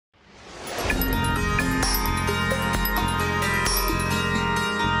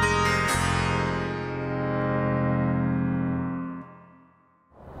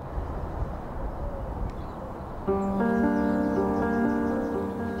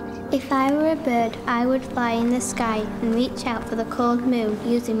If I were a bird, I would fly in the sky and reach out for the cold moon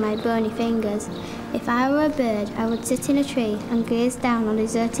using my bony fingers. If I were a bird, I would sit in a tree and gaze down on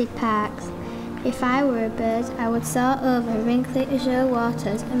deserted parks. If I were a bird, I would soar over wrinkly azure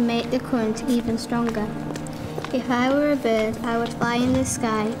waters and make the current even stronger. If I were a bird, I would fly in the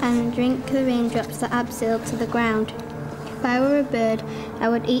sky and drink the raindrops that abseiled to the ground. If I were a bird, I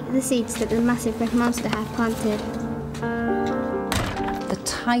would eat the seeds that the massive red monster had planted. The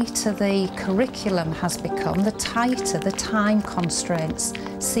tighter the curriculum has become, the tighter the time constraints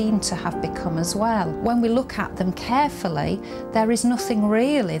seem to have become as well. When we look at them carefully, there is nothing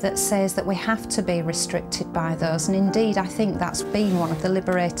really that says that we have to be restricted by those, and indeed I think that's been one of the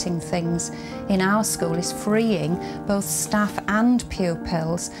liberating things in our school, is freeing both staff and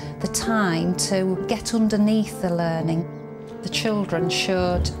pupils the time to get underneath the learning. The children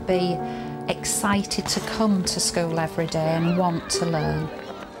should be excited to come to school every day and want to learn.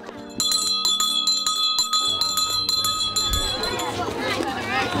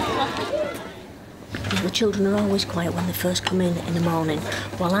 The children are always quiet when they first come in the morning.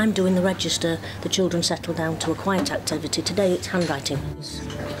 While I'm doing the register, the children settle down to a quiet activity. Today it's handwriting.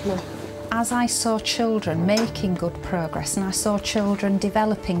 Come on. As I saw children making good progress and I saw children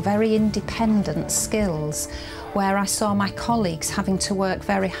developing very independent skills, where I saw my colleagues having to work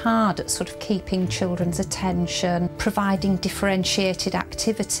very hard at sort of keeping children's attention, providing differentiated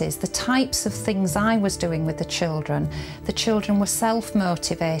activities, the types of things I was doing with the children were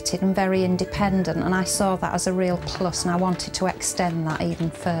self-motivated and very independent, and I saw that as a real plus, and I wanted to extend that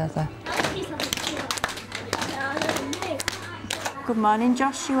even further. Good morning,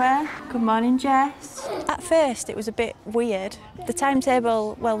 Joshua. Good morning, Jess. At first, it was a bit weird. The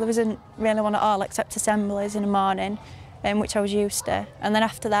timetable, well, there wasn't really one at all except assemblies in the morning, which I was used to. And then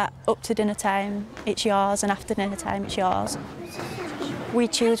after that, up to dinner time, it's yours, and after dinner time, it's yours. We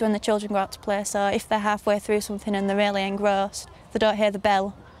choose when the children go out to play, so if they're halfway through something and they're really engrossed, they don't hear the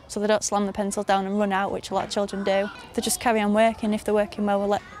bell, so they don't slam the pencils down and run out, which a lot of children do. They just carry on working. If they're working well,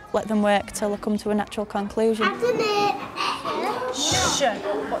 we'll let them work till they come to a natural conclusion. Sh.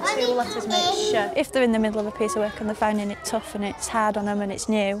 What two letters make sh? If they're in the middle of a piece of work and they're finding it tough and it's hard on them and it's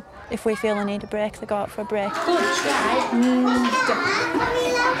new, if we feel they need a break, they go out for a break. Good try.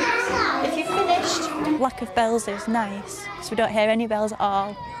 If you've finished. Lack of bells is nice, because we don't hear any bells at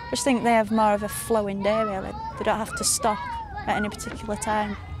all. I just think they have more of a flowing day, really. They don't have to stop at any particular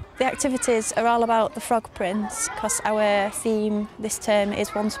time. The activities are all about the frog prints, because our theme this term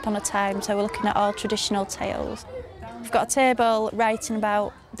is Once Upon a Time, so we're looking at all traditional tales. We've got a table writing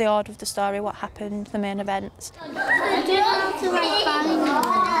about the order of the story, what happened, the main events. I don't have to write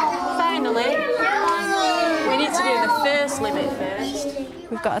Finally? We need to do the firstly bit first.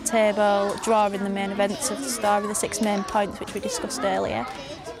 We've got a table drawing the main events of the story, the 6 main points which we discussed earlier.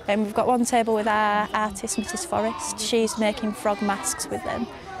 And we've got one table with our artist, Mrs. Forrest. She's making frog masks with them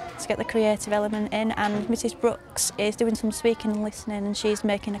to get the creative element in, and Mrs. Brooks is doing some speaking and listening, and she's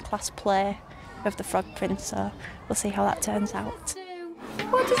making a class play of the frog prince, so we'll see how that turns out.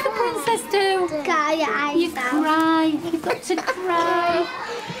 What does the princess do? Cry your eyes You cry. You've got to cry.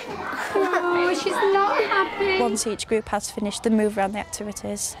 Oh, she's not happy. Once each group has finished, they move around the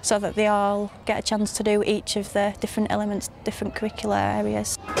activities so that they all get a chance to do each of the different elements, different curricular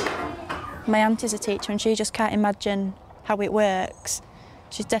areas. My auntie's a teacher and she just can't imagine how it works.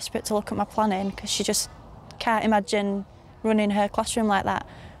 She's desperate to look at my planning because she just can't imagine running her classroom like that.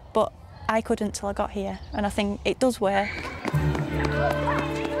 But I couldn't till I got here, and I think it does work.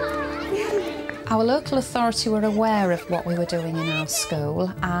 Our local authority were aware of what we were doing in our school,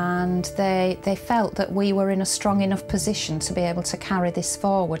 and they felt that we were in a strong enough position to be able to carry this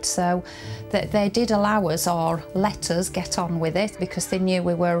forward, so that they did allow us, or let us, get on with it, because they knew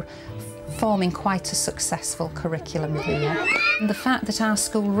we were forming quite a successful curriculum here. And the fact that our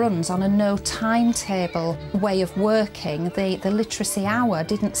school runs on a no timetable way of working, the literacy hour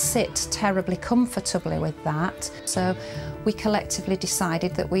didn't sit terribly comfortably with that, so we collectively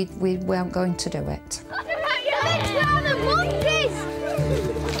decided that we weren't going to do it.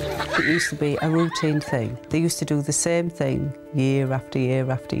 It used to be a routine thing. They used to do the same thing year after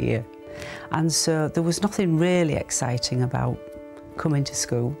year after year, and so there was nothing really exciting about coming to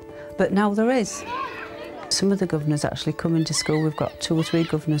school. But now there is. Some of the governors actually come into school. We've got 2 or 3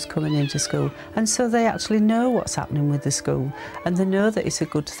 governors coming into school, and so they actually know what's happening with the school, and they know that it's a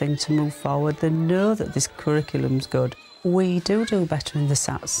good thing to move forward. They know that this curriculum's good. We do better in the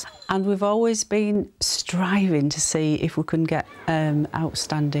SATs, and we've always been striving to see if we can get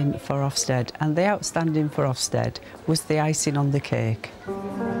outstanding for Ofsted, and the outstanding for Ofsted was the icing on the cake.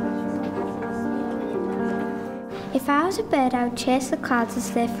 If I was a bird, I would chase the clouds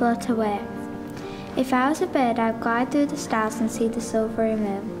as they float away. If I was a bird, I would glide through the stars and see the silvery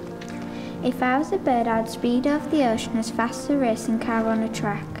moon. If I was a bird, I would speed over the ocean as fast as a racing car on a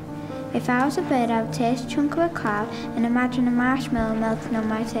track. If I was a bird, I would taste a chunk of a cloud and imagine a marshmallow melting on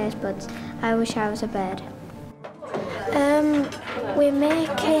my taste buds. I wish I was a bird. We're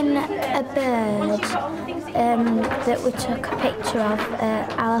making a bird that we took a picture of at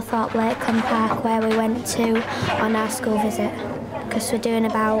Allerthorpe Lakeland Park, where we went to on our school visit, because we're doing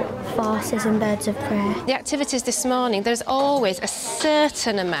about horses and birds of prey. The activities this morning, there's always a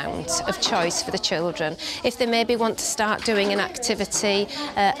certain amount of choice for the children. If they maybe want to start doing an activity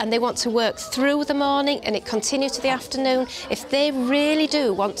and they want to work through the morning and it continues to the afternoon, if they really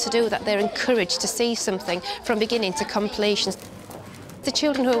do want to do that, they're encouraged to see something from beginning to completion. The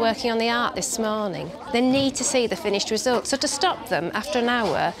children who are working on the art this morning, they need to see the finished result. So to stop them after an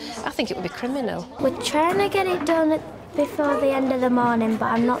hour, I think it would be criminal. We're trying to get it done before the end of the morning, but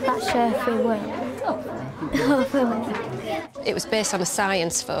I'm not that sure if we will. It was based on a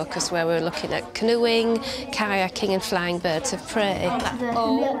science focus where we were looking at canoeing, kayaking and flying birds of prey.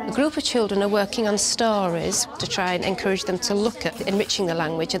 A group of children are working on stories to try and encourage them to look at enriching the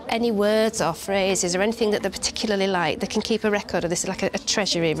language. Any words or phrases or anything that they particularly like, they can keep a record of this, like a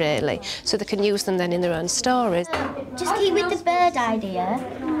treasury really, so they can use them then in their own stories. Just keep with the bird idea.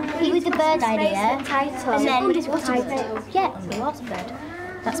 Keep with the bird idea. Title. And then just what title? Yeah, what's a bird?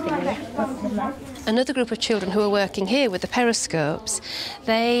 That's big enough. Another group of children who are working here with the periscopes,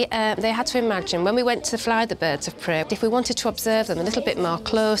 they had to imagine when we went to fly the birds of prey, if we wanted to observe them a little bit more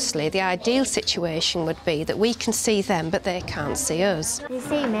closely, the ideal situation would be that we can see them but they can't see us. Can you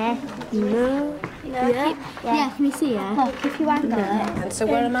see me? No. Yeah, can you see her? Look, if you angle it. And so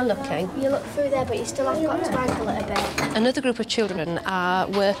where am I looking? You look through there, but you still have got to angle it a bit. Another group of children are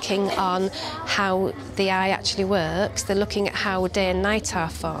working on how the eye actually works. They're looking at how day and night are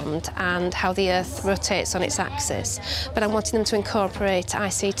formed and how the Earth rotates on its axis. But I'm wanting them to incorporate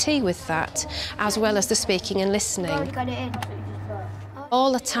ICT with that, as well as the speaking and listening. Got it in.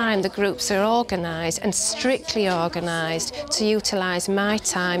 All the time the groups are organised and strictly organised to utilise my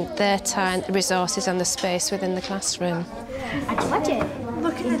time, their time, the resources and the space within the classroom. Watch it.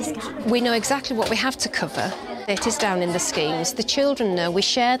 Look in the sky. We know exactly what we have to cover. It is down in the schemes. The children know, we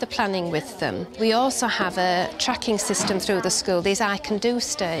share the planning with them. We also have a tracking system through the school, these I can do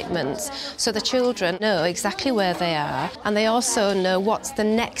statements, so the children know exactly where they are and they also know what the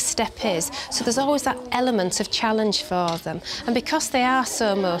next step is. So there's always that element of challenge for them. And because they are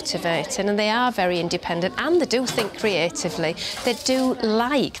so motivated and they are very independent and they do think creatively, they do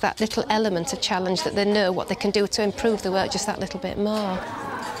like that little element of challenge, that they know what they can do to improve the work just that little bit more.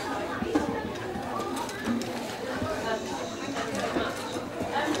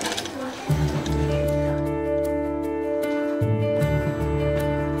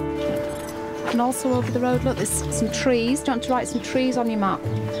 And also over the road, look, there's some trees. Do you want to write some trees on your map?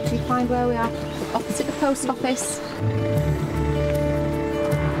 Do you find where we are? Opposite the post office.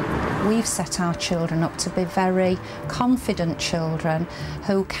 We've set our children up to be very confident children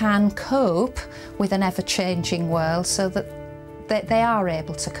who can cope with an ever-changing world, so that they are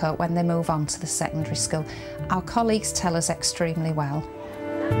able to cope when they move on to the secondary school. Our colleagues tell us extremely well.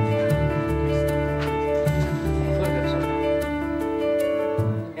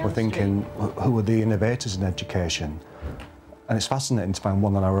 We're thinking, who are the innovators in education? And it's fascinating to find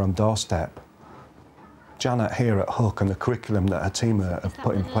one on our own doorstep. Janet here at Hook and the curriculum that her team have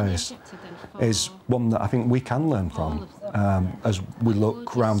put in place is one that I think we can learn from as we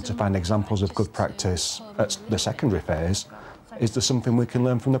look round to find examples of good practice at the secondary phase. Is there something we can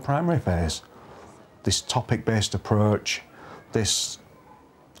learn from the primary phase? This topic-based approach, this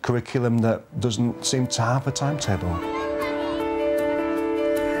curriculum that doesn't seem to have a timetable.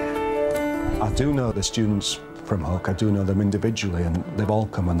 I do know the students from Hook, I do know them individually, and they've all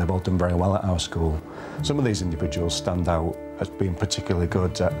come and they've all done very well at our school. Some of these individuals stand out as being particularly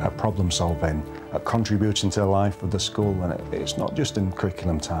good at problem solving, at contributing to the life of the school, and it's not just in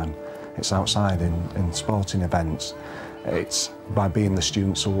curriculum time, it's outside in sporting events. It's by being the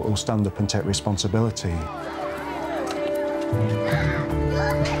students who'll stand up and take responsibility.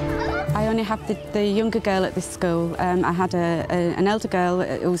 I only have the younger girl at this school. I had an elder girl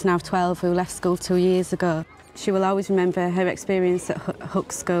who's now 12 who left school 2 years ago. She will always remember her experience at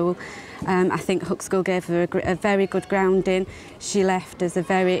Hook School. I think Hook School gave her a very good grounding. She left as a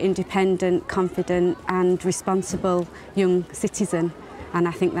very independent, confident and responsible young citizen. And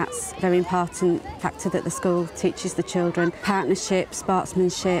I think that's a very important factor that the school teaches the children. Partnership,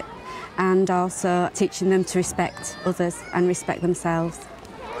 sportsmanship, and also teaching them to respect others and respect themselves.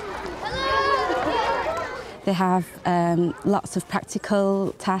 They have lots of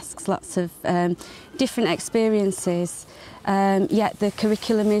practical tasks, lots of different experiences, yet the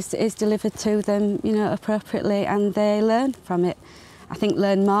curriculum is delivered to them, you know, appropriately, and they learn from it. I think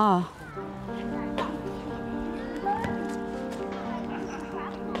learn more.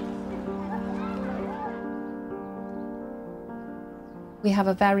 We have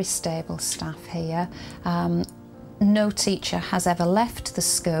a very stable staff here. No teacher has ever left the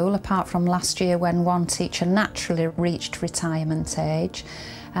school, apart from last year when one teacher naturally reached retirement age.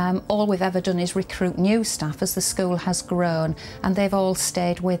 All we've ever done is recruit new staff as the school has grown, and they've all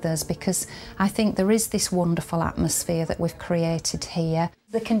stayed with us because I think there is this wonderful atmosphere that we've created here.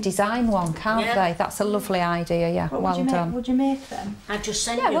 They can design one, can't they? That's a lovely idea, yeah. Well done. Would you make them? I've just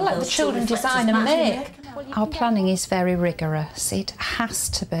sent Yeah, you we'll let the those children two design and reflectors make. Our planning is very rigorous. It has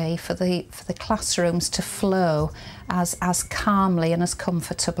to be for the classrooms to flow as calmly and as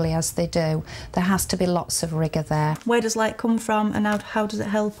comfortably as they do. There has to be lots of rigour there. Where does light come from and how does it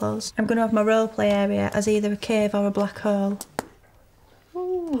help us? I'm going to have my role play area as either a cave or a black hole.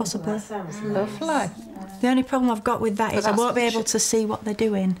 Ooh, possibly. That sounds lovely. The only problem I've got with that is I won't be able to see what they're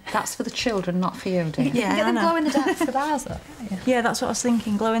doing. That's for the children, not for you, dear. Yeah, Get them glow in the dark for ours, though. Yeah, that's what I was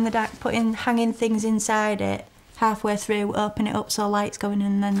thinking. Glow in the dark, hanging things inside it. Halfway through, open it up so light's going in,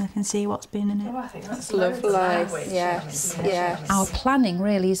 and then they can see what's been in it. Oh, I think that's lovely. Yes, yes. Our planning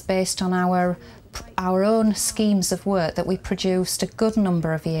really is based on our own schemes of work that we produced a good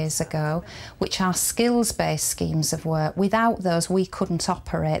number of years ago, which are skills-based schemes of work. Without those, we couldn't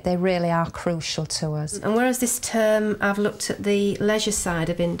operate. They really are crucial to us. And whereas this term I've looked at the leisure side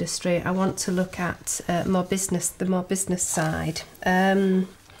of industry, I want to look at the more business side.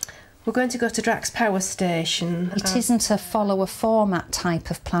 We're going to go to Drax Power Station. It isn't a follow a format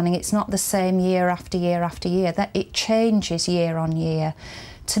type of planning. It's not the same year after year after year. That it changes year on year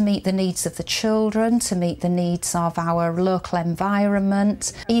to meet the needs of the children, to meet the needs of our local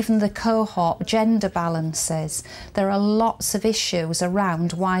environment, even the cohort gender balances. There are lots of issues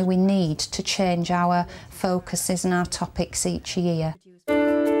around why we need to change our focuses and our topics each year.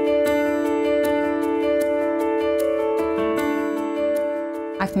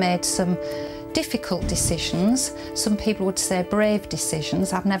 I've made some difficult decisions. Some people would say brave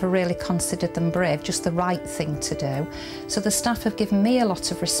decisions. I've never really considered them brave, just the right thing to do. So the staff have given me a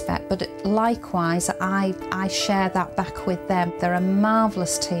lot of respect, but likewise I share that back with them. They're a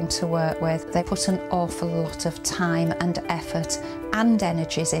marvellous team to work with. They put an awful lot of time and effort and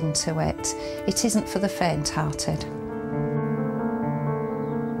energies into it. It isn't for the faint-hearted.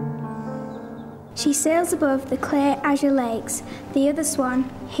 She sails above the clear azure lakes. The other swan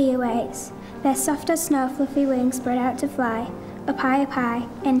he awaits. Their soft as snow fluffy wings spread out to fly, up high,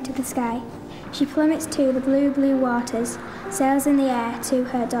 into the sky. She plummets to the blue, blue waters, sails in the air to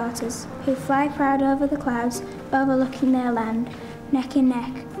her daughters, who fly proud over the clouds, overlooking their land, neck in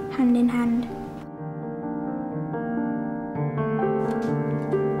neck, hand in hand.